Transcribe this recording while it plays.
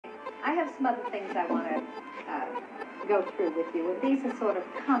I have some other things I want to go through with you, and these are sort of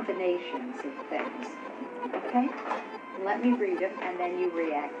combinations of things, okay? Let me read them, and then you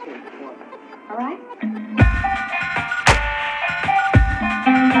react to them for me, all right?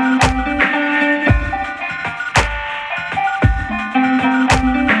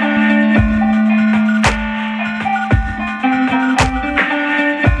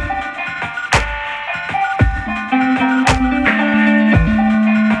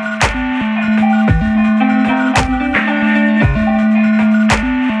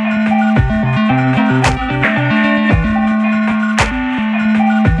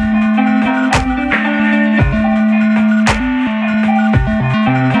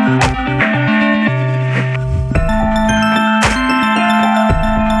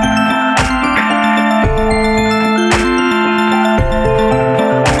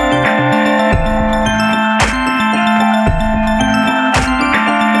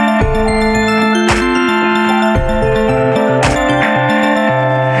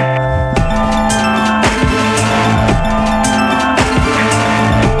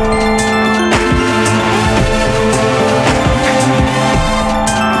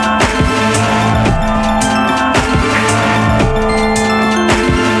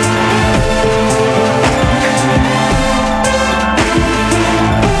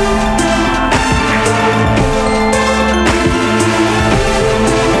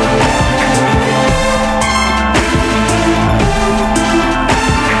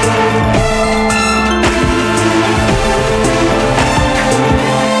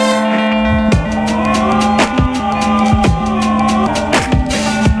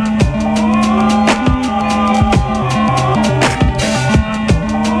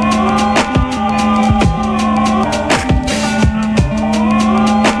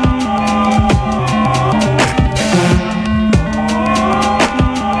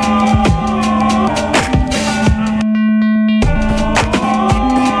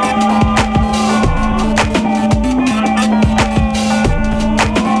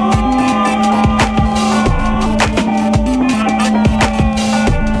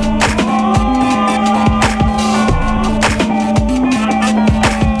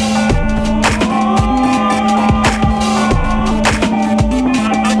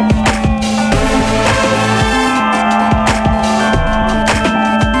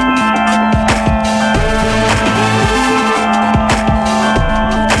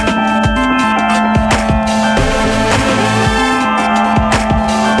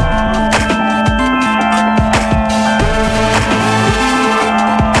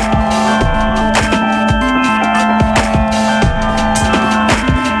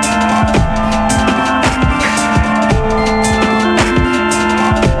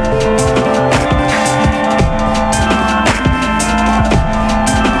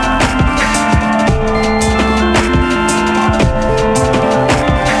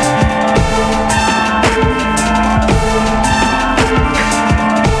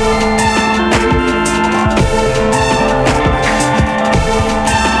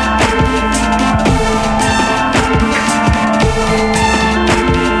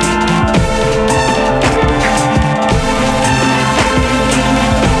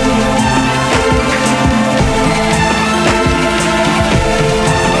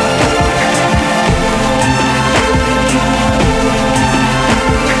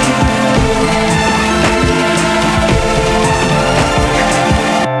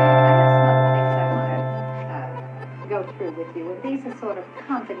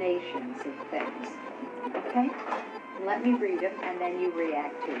 Combinations of things, okay? Let me read them, and then you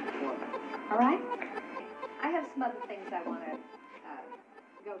react to them for me, all right? I have some other things I want to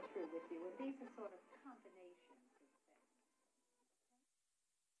go through with you, and these are sort of